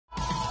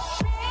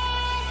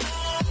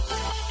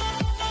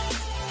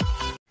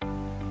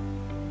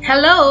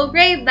Hello,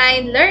 grade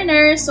 9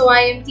 learners! So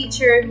I am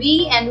Teacher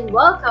V and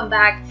welcome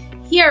back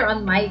here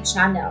on my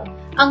channel.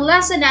 Ang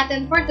lesson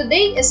natin for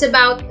today is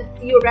about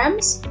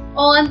theorems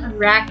on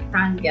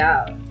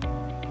rectangle.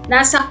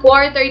 Nasa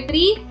quarter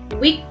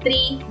 3, week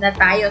 3 na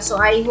tayo. So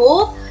I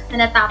hope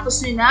na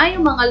natapos nyo na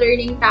yung mga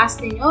learning tasks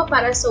ninyo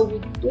para sa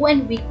week 2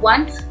 and week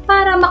 1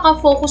 para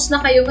makafocus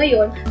na kayo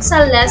ngayon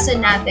sa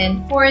lesson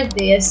natin for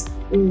this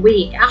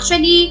week.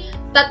 Actually,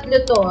 tatlo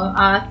to.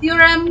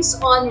 Theorems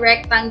on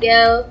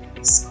rectangle,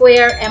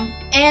 square,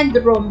 and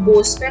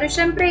rhombus. Pero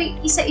syempre,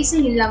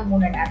 isa-isahin lang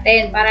muna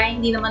natin para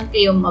hindi naman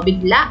kayo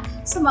mabigla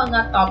sa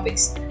mga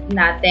topics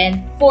natin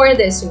for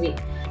this week.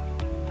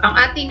 Ang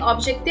ating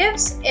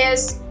objectives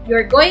is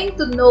you're going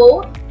to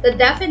know the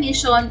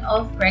definition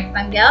of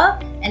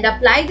rectangle and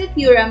apply the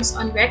theorems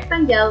on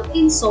rectangle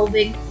in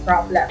solving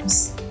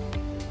problems.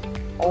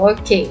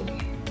 Okay.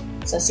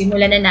 So,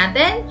 simulan na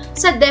natin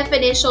sa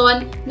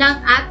definition ng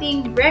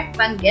ating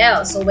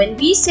rectangle. So, when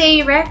we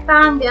say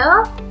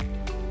rectangle,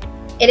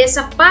 it is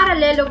a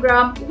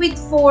parallelogram with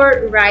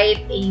 4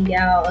 right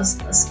angles.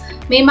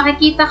 May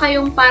makikita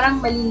kayong parang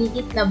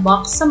maliliit na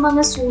box sa mga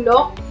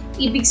sulok.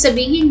 Ibig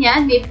sabihin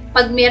yan,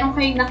 pag meron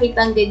kayong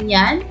nakitang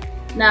ganyan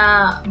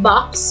na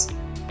box,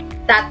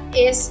 that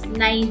is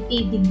 90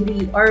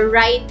 degree or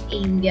right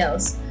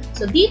angles.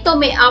 So, dito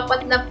may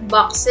 4 na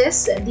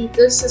boxes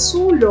dito sa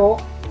sulok.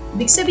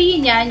 Ibig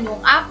sabihin yan,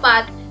 yung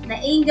 4 na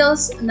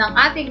angles ng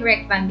ating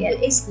rectangle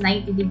is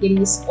 90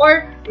 degrees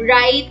or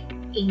right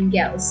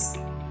angles.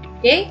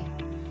 Okay?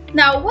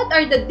 Now, what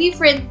are the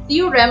different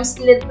theorems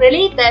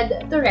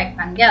related to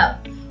rectangle?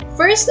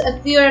 First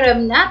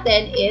theorem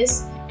natin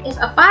is, if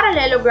a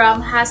parallelogram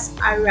has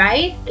a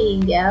right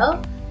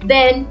angle,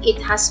 then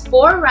it has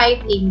 4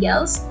 right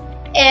angles,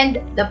 and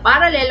the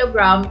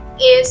parallelogram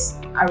is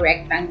a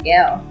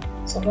rectangle.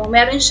 So, kung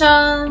meron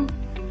siyang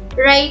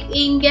right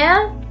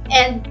angle,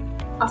 and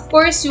of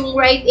course, yung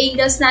right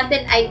angles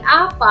natin ay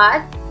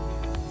 4,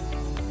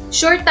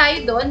 sure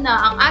tayo doon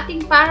na ang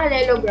ating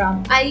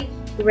parallelogram ay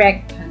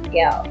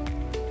rectangle.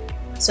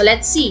 So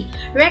let's see.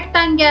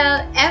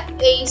 Rectangle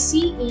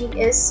FACE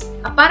is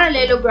a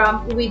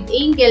parallelogram with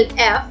angle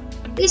F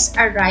is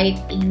a right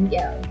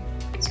angle.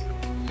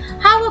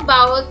 How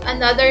about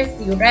another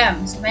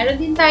theorem? So meron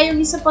din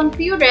tayong isa pang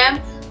theorem.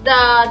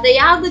 The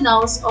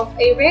diagonals of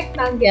a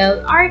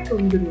rectangle are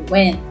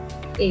congruent.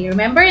 Okay,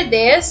 remember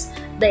this?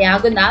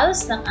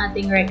 Diagonals ng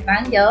ating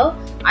rectangle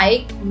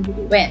ay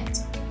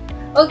congruent.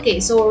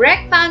 Okay, so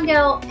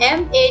rectangle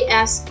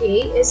MASK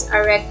is a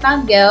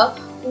rectangle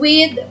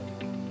with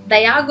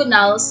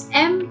diagonals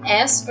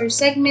MS or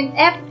segment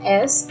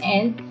FS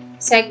and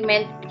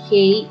segment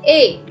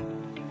KA.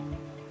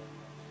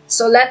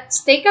 So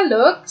let's take a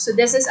look. So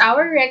this is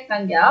our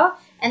rectangle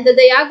and the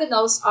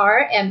diagonals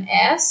are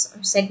MS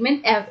or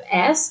segment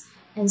FS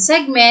and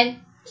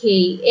segment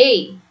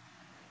KA.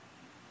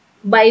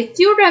 By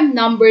theorem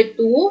number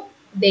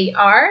 2, they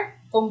are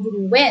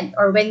congruent,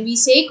 or when we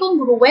say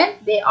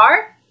congruent, they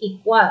are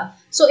equal.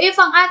 So, if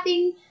ang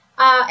ating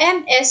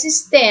MS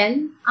is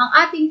 10, ang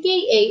ating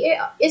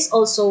KA is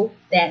also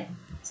 10.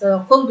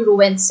 So,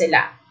 congruent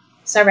sila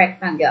sa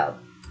rectangle.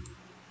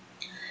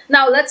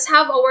 Now, let's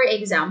have our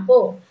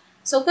example.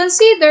 So,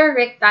 consider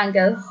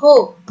rectangle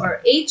HOPE or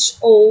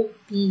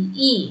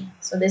HOPE.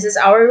 So, this is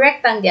our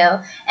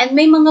rectangle and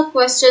may mga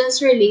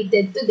questions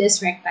related to this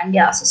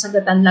rectangle. So,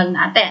 sagutan lang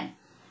natin.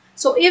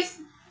 So,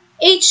 if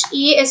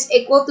HE is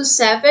equal to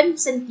 7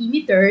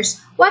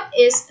 centimeters, what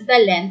is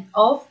the length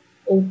of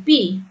OP?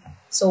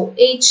 So,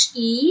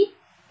 HE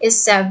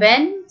is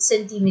 7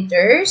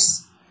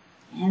 centimeters.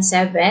 And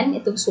 7,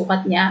 itong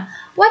sukat niya.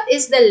 What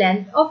is the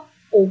length of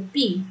OP?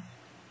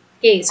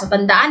 Okay, so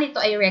tandaan ito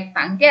ay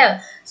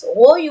rectangle. So,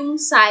 yung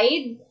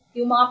side,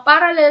 yung mga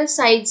parallel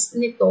sides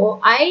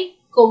nito ay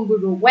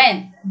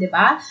congruent, di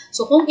ba?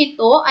 So, kung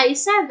ito ay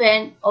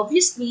 7,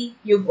 obviously,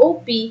 yung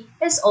OP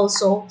is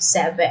also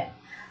 7.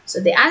 So,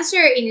 the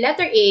answer in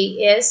letter A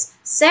is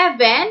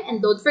 7.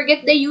 And don't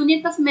forget the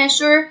unit of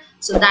measure.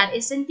 So, that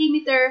is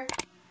centimeter.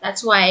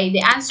 That's why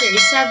the answer is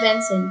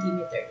 7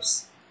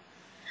 centimeters.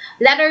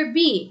 Letter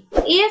B.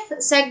 If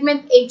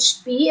segment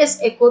HP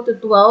is equal to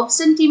 12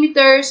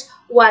 centimeters,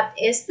 what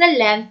is the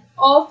length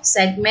of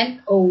segment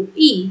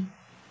OE?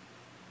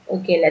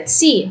 Okay, let's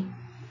see.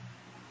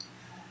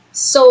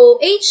 So,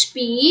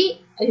 HP,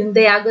 yung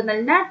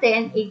diagonal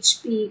natin,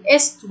 HP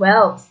is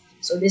 12.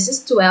 So, this is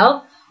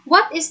 12.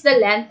 What is the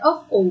length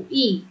of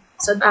OE?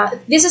 So,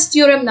 this is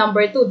theorem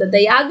number 2. The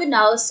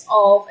diagonals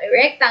of a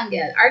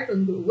rectangle are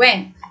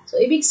congruent. So,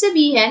 ibig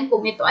sabihin,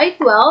 kung ito ay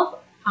 12,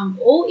 ang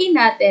OE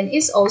natin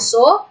is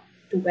also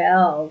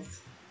 12.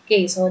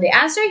 Okay, so the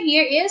answer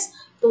here is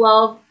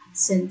 12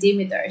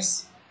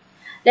 centimeters.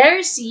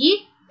 Letter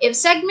C, if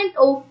segment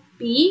OP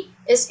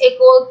is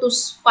equal to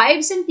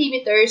 5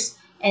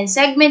 centimeters and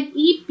segment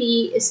EP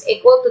is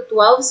equal to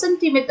 12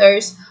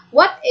 centimeters,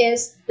 what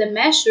is the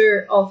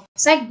measure of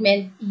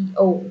segment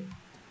EO?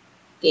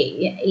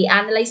 Okay,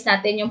 i-analyze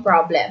natin yung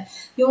problem.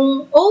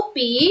 Yung OP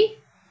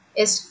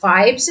is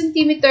 5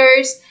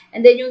 centimeters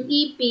and then yung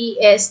EP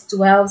is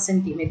 12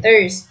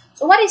 centimeters. So,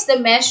 So, what is the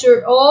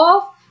measure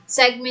of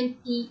segment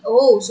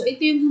EO? So,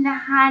 ito yung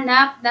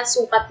hinahanap na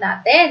sukat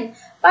natin.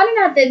 Paano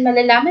natin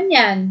malalaman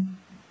yan?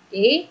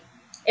 Okay?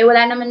 Eh,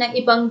 wala naman ng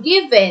ibang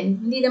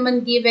given. Hindi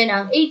naman given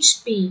ang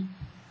HP.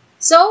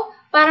 So,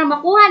 para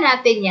makuha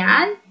natin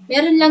yan,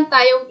 meron lang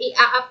tayong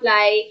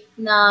i-apply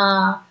na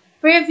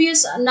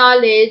previous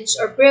knowledge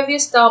or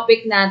previous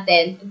topic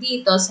natin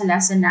dito sa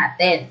lesson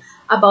natin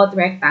about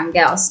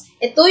rectangles.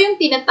 Ito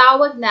yung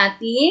tinatawag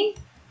nating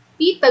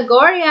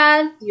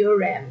Pythagorean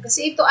theorem.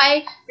 Kasi ito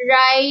ay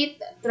right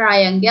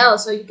triangle.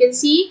 So, you can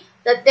see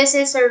that this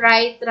is a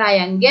right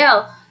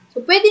triangle.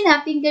 So, pwede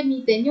natin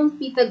gamitin yung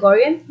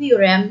Pythagorean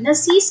theorem na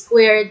c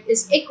squared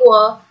is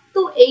equal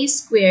to a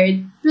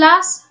squared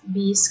plus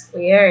b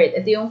squared.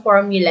 Ito yung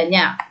formula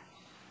niya.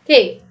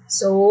 Okay.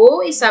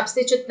 So,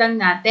 i-substitute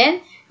lang natin.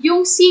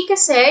 Yung c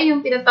kasi,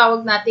 yung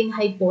tinatawag nating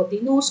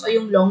hypotenuse o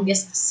yung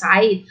longest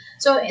side.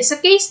 So,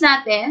 sa case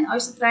natin, or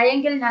sa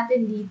triangle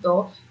natin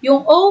dito,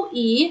 yung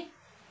OE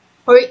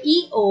or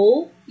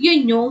EO,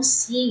 yun yung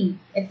C.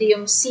 Ito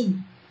yung C.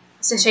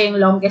 Kasi siya yung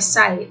longest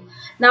side.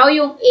 Now,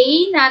 yung A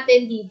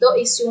natin dito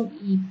is yung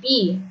EP.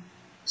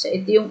 So,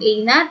 ito yung A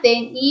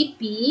natin,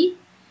 EP.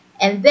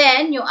 And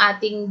then, yung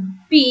ating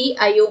P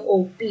ay yung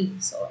OP.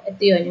 So,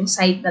 ito yun, yung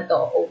side na to,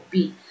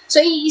 OP.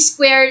 So,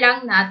 i-square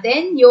lang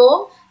natin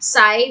yung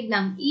side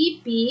ng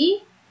EP.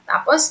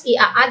 Tapos,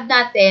 i-add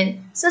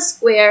natin sa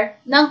square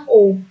ng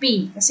OP.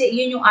 Kasi,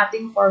 yun yung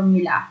ating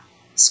formula.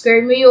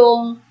 Square mo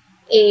yung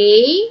A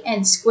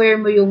and square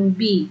mo yung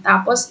B.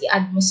 Tapos,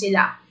 i-add mo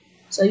sila.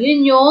 So,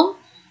 yun yung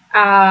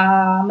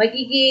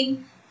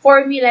magiging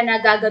formula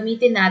na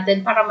gagamitin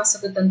natin para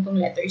masagutan tong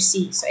letter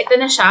C. So, ito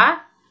na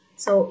siya.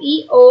 So,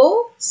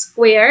 EO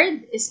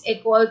squared is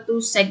equal to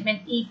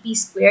segment EP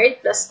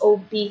squared plus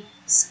OP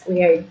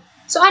squared.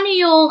 So, ano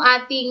yung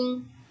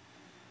ating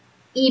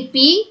EP?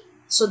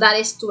 So,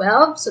 that is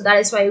 12. So, that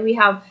is why we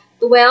have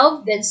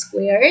 12 then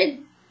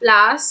squared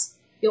plus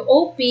yung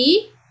OP,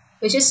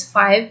 which is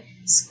 5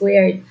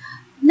 squared.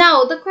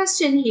 Now, the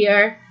question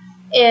here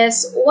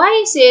is,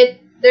 why is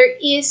it there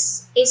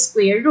is a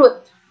square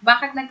root?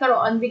 Bakit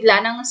nagkaroon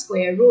bigla ng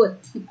square root?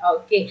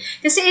 Okay.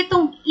 Kasi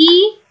itong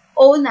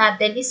EO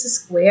natin is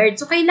squared.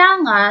 So,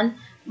 kailangan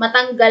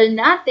matanggal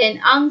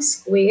natin ang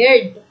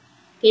squared.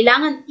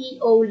 Kailangan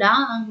EO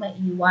lang ang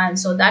maiwan.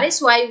 So, that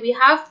is why we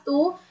have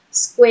to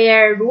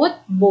square root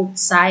both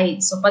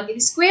sides. So, pag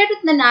square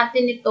root na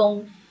natin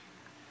itong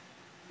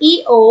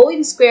EO,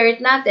 yung square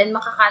root natin,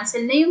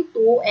 makakancel na yung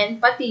 2 and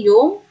pati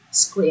yung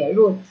square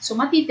root. So,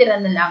 matitira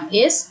na lang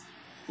is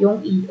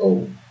yung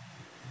EO.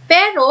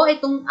 Pero,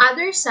 itong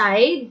other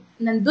side,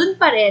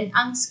 nandun pa rin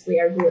ang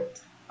square root.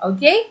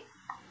 Okay?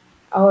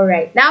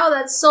 Alright. Now,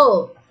 let's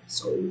solve.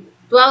 So,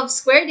 12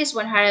 squared is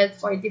 144.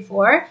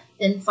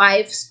 Then, 5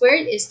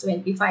 squared is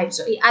 25.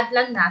 So, i-add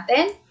lang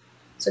natin.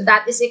 So,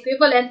 that is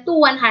equivalent to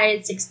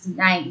 169.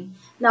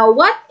 Now,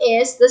 what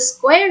is the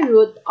square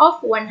root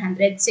of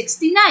 169?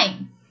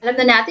 Alam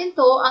na natin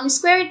to, ang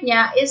square root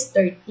niya is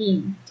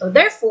 13. So,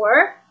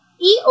 therefore,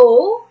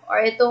 EO, or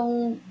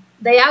itong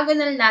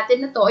diagonal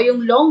natin na to, o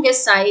yung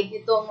longest side,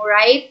 itong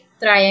right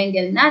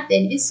triangle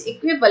natin, is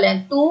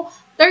equivalent to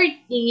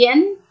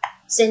 13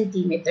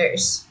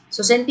 centimeters.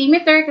 So,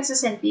 centimeter kasi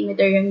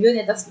centimeter yung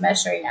unit of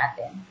measure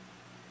natin.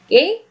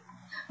 Okay?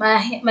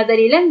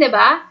 Madali lang, di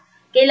ba?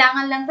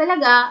 Kailangan lang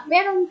talaga,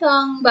 meron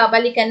kang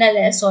babalikan na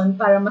lesson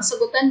para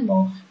masagutan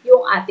mo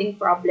yung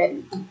ating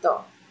problem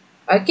dito.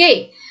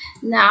 Okay.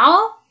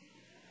 Now,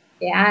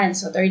 yan.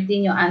 So,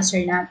 13 yung answer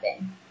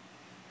natin.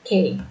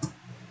 Okay.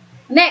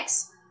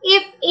 Next,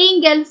 if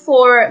angle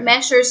 4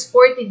 measures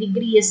 40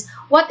 degrees,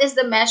 what is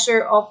the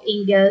measure of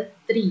angle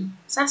 3?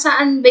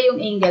 Saan ba yung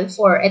angle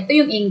 4? Ito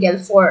yung angle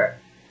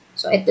 4.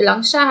 So, ito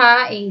lang siya ha,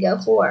 angle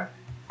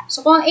 4.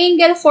 So, kung ang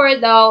angle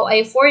 4 daw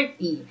ay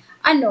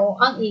 40, ano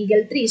ang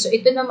angle 3? So,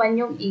 ito naman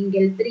yung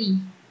angle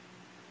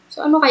 3.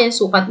 So, ano kaya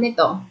sukat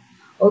nito?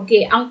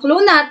 Okay, ang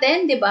clue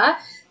natin, di ba?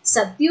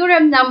 Sa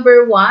theorem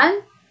number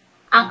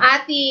 1, ang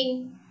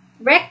ating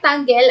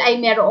rectangle ay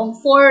merong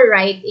 4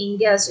 right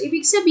angles. So,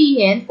 ibig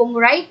sabihin, kung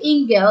right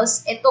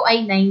angles, ito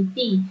ay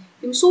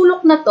 90. Yung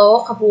sulok na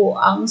to,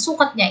 ang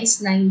sukat niya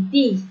is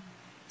 90.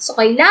 So,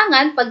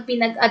 kailangan, pag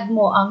pinag-add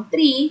mo ang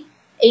 3,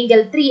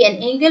 angle 3 and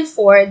angle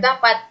 4,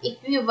 dapat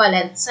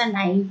equivalent sa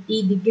 90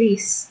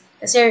 degrees.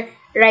 Kasi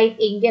right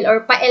angle,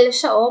 or pa-L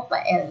siya,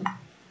 pa-L.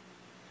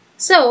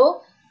 So,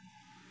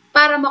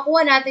 para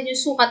makuha natin yung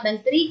sukat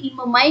ng 3,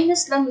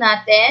 i-minus lang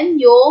natin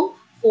yung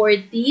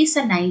 40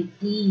 sa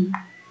 90.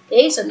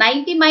 Okay, so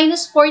 90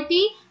 minus 40,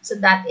 so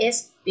that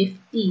is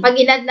 50. Pag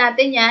inad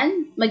natin yan,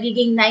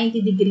 magiging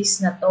 90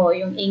 degrees na to,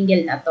 yung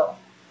angle na to.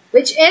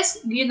 Which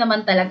is, yun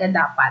naman talaga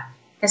dapat.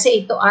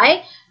 Kasi ito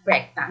ay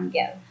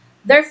rectangle.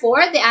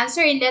 Therefore, the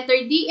answer in letter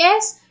D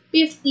is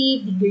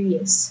 50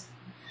 degrees.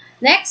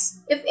 Next,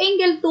 if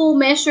angle 2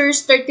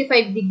 measures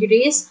 35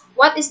 degrees,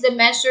 what is the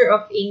measure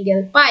of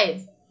angle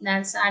 5?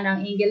 Nasaan ang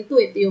angle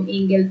 2? Ito yung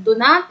angle 2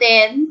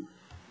 natin.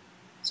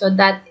 So,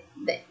 that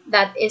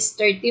that is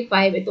 35.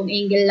 Itong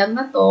angle lang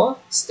na to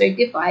is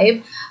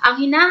 35. Ang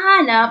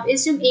hinahanap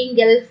is yung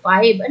angle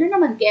 5. Ano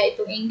naman kaya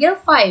itong angle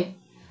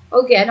 5?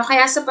 Okay, ano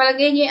kaya sa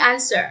palagay niyo yung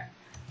answer?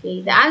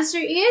 Okay, the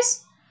answer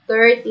is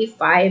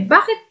 35.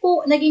 Bakit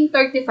po naging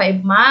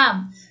 35,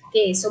 ma'am?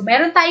 Okay, so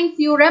meron tayong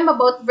theorem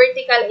about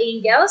vertical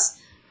angles.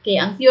 Okay,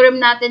 ang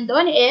theorem natin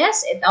doon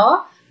is ito,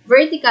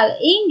 vertical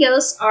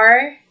angles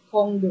are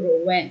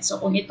congruent.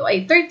 So, kung ito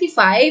ay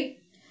 35,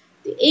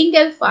 the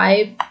angle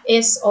 5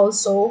 is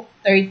also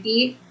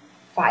 35.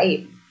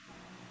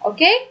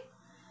 Okay?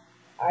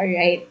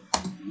 Alright.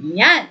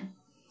 Yan.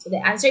 So,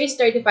 the answer is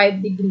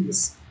 35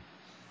 degrees.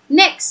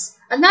 Next,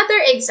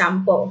 another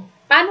example.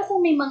 Paano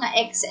kung may mga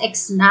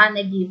x na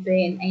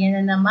given? Ayan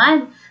na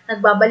naman.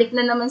 Nagbabalik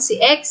na naman si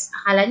x.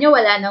 Akala nyo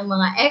wala ng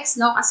mga x,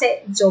 no?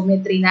 Kasi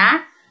geometry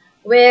na.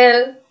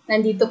 Well,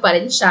 nandito pa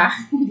rin siya.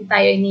 Hindi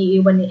tayo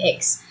iniiwan ni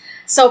x.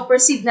 So,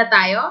 proceed na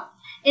tayo.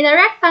 In a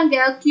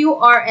rectangle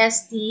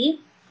QRST,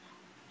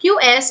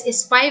 QS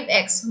is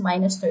 5x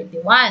minus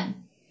 31.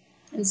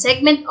 And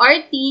segment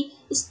RT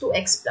is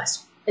 2x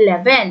plus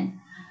 11.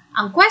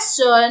 Ang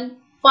question,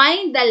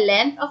 find the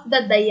length of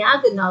the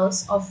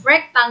diagonals of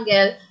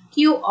rectangle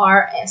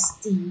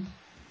QRST.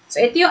 So,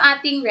 ito yung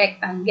ating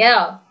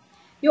rectangle.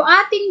 Yung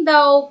ating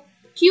daw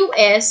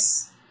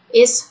QS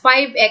is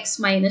 5x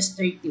minus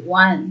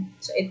 31.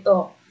 So,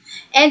 ito.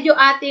 And yung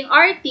ating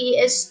RT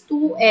is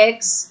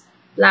 2x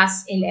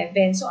plus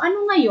 11. So,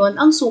 ano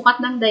ngayon ang sukat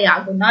ng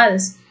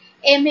diagonals?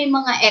 Eh, may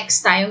mga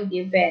x tayong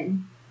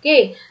given.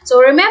 Okay. So,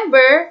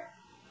 remember,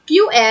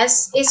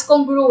 QS is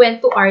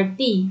congruent to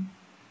RT.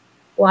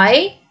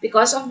 Why?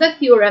 Because of the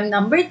theorem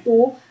number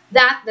 2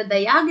 that the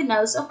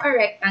diagonals of a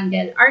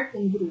rectangle are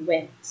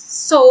congruent.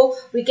 So,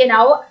 we can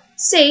now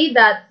say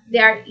that they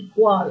are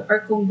equal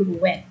or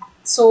congruent.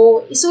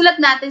 So, isulat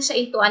natin siya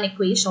into an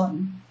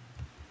equation.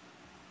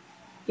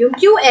 Yung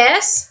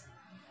QS,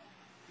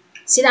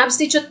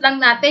 sinubstitute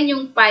lang natin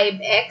yung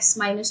 5x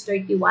minus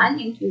 31,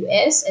 yung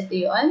QS, ito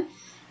yun.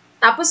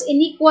 Tapos,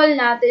 inequal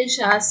natin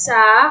siya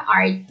sa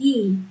RT,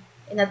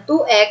 na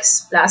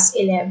 2x plus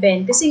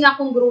 11. Kasi nga,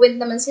 congruent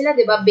naman sila,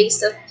 di ba?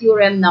 Based on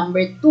theorem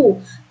number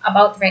 2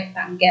 about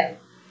rectangle.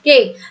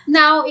 Okay,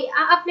 now,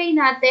 i-apply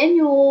natin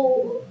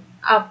yung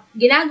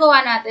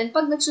ginagawa natin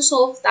pag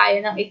nagsusolve tayo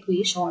ng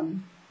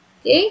equation.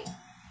 Okay?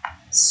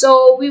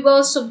 So, we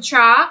will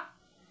subtract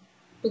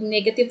itong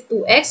negative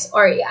 2x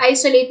or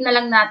i-isolate na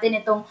lang natin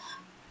itong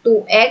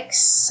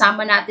 2x.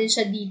 Sama natin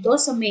siya dito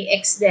sa may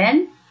x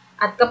din.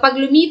 At kapag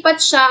lumipat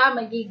siya,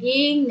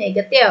 magiging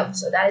negative.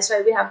 So, that is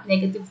why we have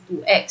negative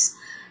 2x.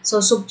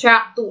 So,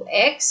 subtract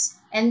 2x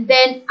and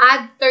then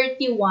add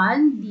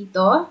 31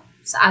 dito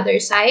sa other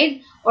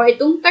side. Or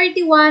itong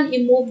 31,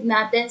 i-move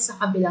natin sa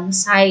kabilang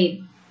side.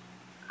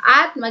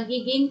 At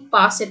magiging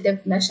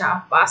positive na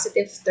siya.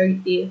 Positive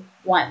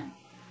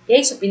 31.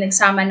 Okay, so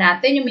pinagsama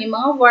natin yung may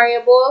mga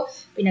variable,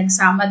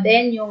 pinagsama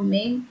din yung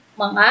may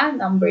mga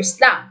numbers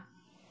lang.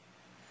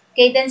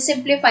 Okay, then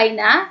simplify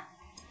na.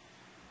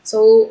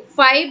 So,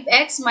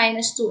 5x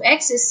minus 2x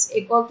is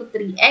equal to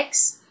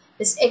 3x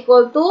is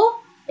equal to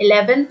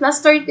 11 plus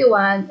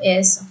 31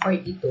 is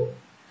 42.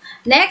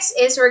 Next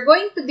is we're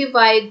going to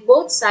divide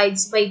both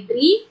sides by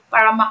 3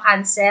 para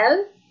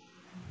makancel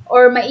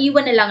or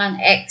maiwan na lang ang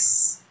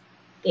x.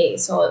 Okay,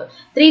 so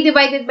 3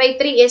 divided by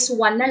 3 is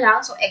 1 na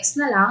lang, so x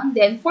na lang.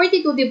 Then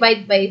 42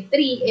 divided by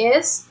 3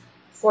 is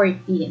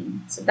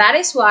 14. So that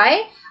is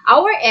why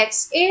our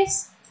x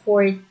is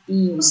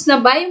 14. Tapos na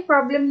ba yung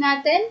problem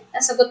natin?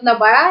 Nasagot na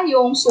ba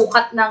yung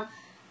sukat ng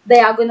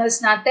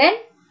diagonals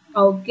natin?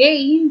 Okay,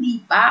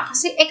 hindi pa.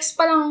 Kasi x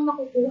pa lang ang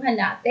nakukuha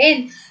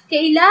natin.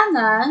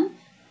 Kailangan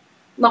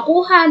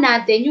makuha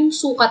natin yung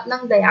sukat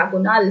ng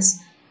diagonals.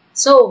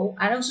 So,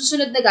 anong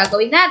susunod na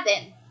gagawin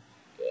natin?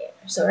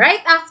 So,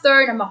 right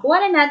after na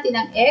makuha na natin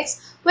ang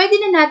x, pwede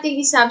na natin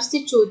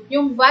i-substitute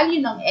yung value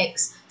ng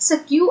x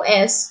sa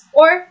QS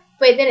or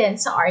pwede rin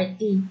sa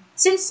RT.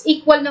 Since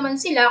equal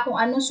naman sila, kung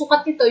anong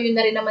sukat nito, yun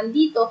na rin naman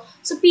dito.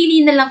 So,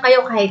 pili na lang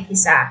kayo kahit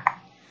isa.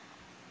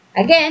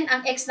 Again,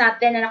 ang x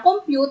natin na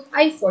na-compute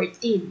ay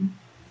 14.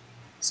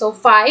 So,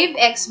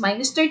 5x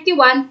minus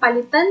 31,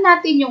 palitan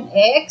natin yung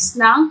x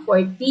ng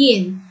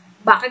 14.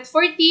 Bakit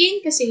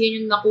 14? Kasi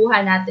yun yung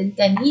nakuha natin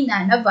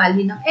kanina na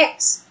value ng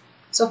x.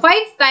 So,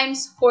 5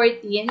 times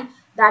 14,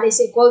 that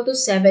is equal to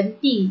 70.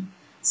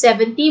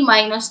 70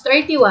 minus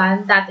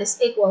 31, that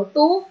is equal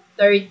to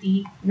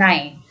 39.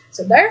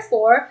 So,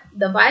 therefore,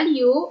 the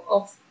value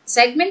of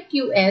segment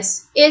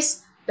QS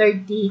is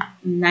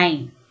 39.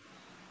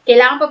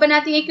 Kailangan pa ba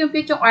natin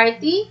i-compute yung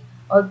RT?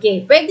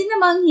 Okay, pwede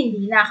namang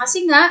hindi na.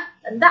 Kasi nga,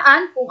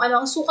 tandaan kung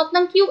ano ang sukat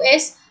ng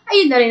QS,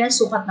 ayun na rin ang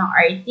sukat ng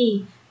RT.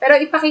 Pero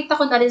ipakita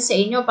ko na rin sa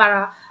inyo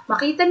para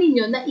makita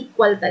ninyo na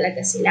equal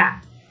talaga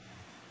sila.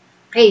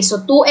 Okay,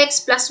 so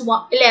 2x plus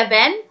 11,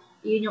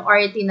 yun yung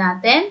RT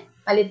natin.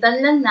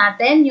 Palitan lang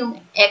natin yung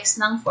x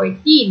ng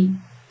 14.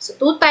 So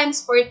 2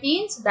 times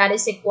 14, so that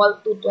is equal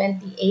to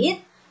 28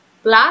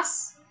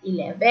 plus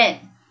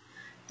 11.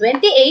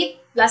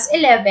 28 plus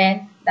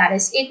 11, that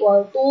is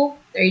equal to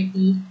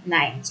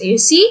 39. So you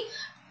see,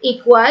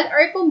 equal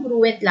or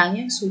congruent lang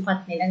yung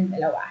sukat nilang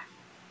dalawa.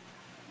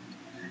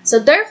 So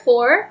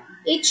therefore,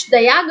 each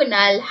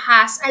diagonal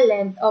has a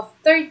length of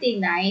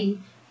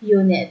 39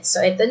 units. So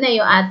ito na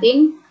yung ating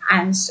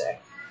answer.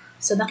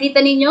 So nakita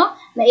ninyo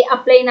na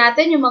i-apply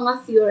natin yung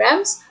mga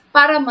theorems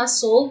para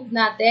ma-solve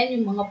natin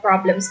yung mga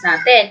problems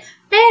natin.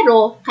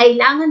 Pero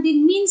kailangan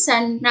din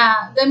minsan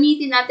na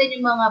gamitin natin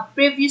yung mga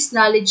previous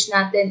knowledge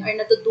natin or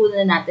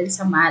natutunan natin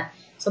sa math.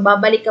 So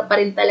babalik ka pa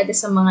rin talaga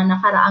sa mga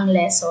nakaraang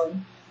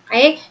lesson.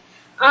 Okay?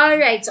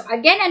 Alright, so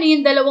again, ano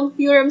yung dalawang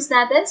theorems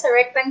natin sa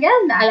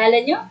rectangle? Naalala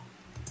nyo?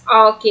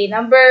 Okay,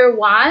 number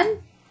 1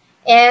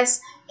 is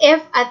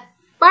if a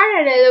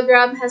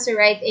parallelogram has a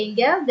right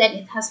angle, then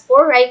it has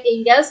 4 right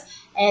angles,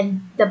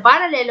 and the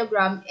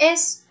parallelogram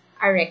is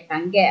a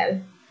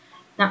rectangle.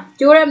 Now,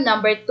 theorem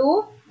number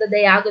 2, the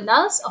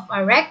diagonals of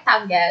a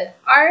rectangle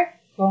are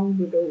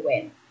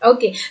congruent.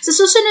 Okay, so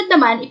susunod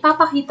naman,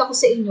 ipapakita ko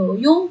sa inyo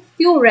yung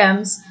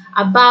theorems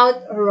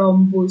about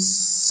rhombus.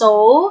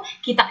 So,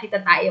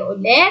 kita-kita tayo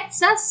ulit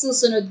sa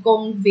susunod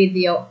kong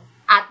video.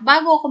 At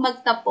bago ako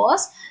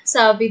magtapos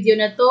sa video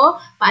na to,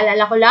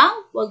 paalala ko lang,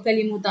 huwag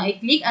kalimutang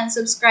i-click ang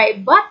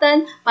subscribe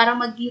button para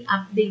maging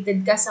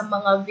updated ka sa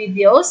mga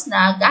videos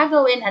na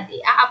gagawin at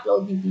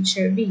i-upload ni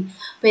Teacher B.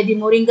 Pwede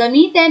mo rin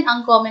gamitin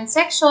ang comment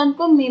section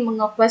kung may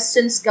mga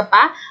questions ka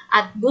pa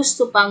at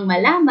gusto pang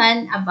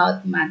malaman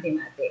about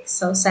mathematics.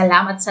 So,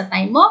 salamat sa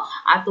time mo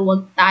at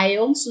huwag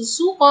tayong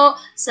susuko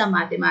sa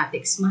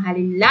mathematics.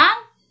 Mahalin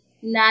lang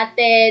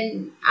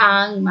natin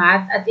ang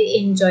math at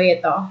i-enjoy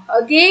ito.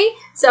 Okay?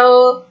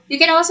 So, you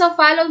can also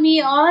follow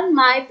me on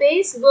my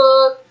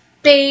Facebook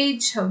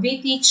page,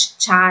 VTeach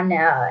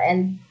channel,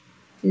 and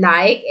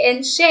like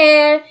and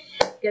share.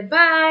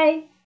 Goodbye!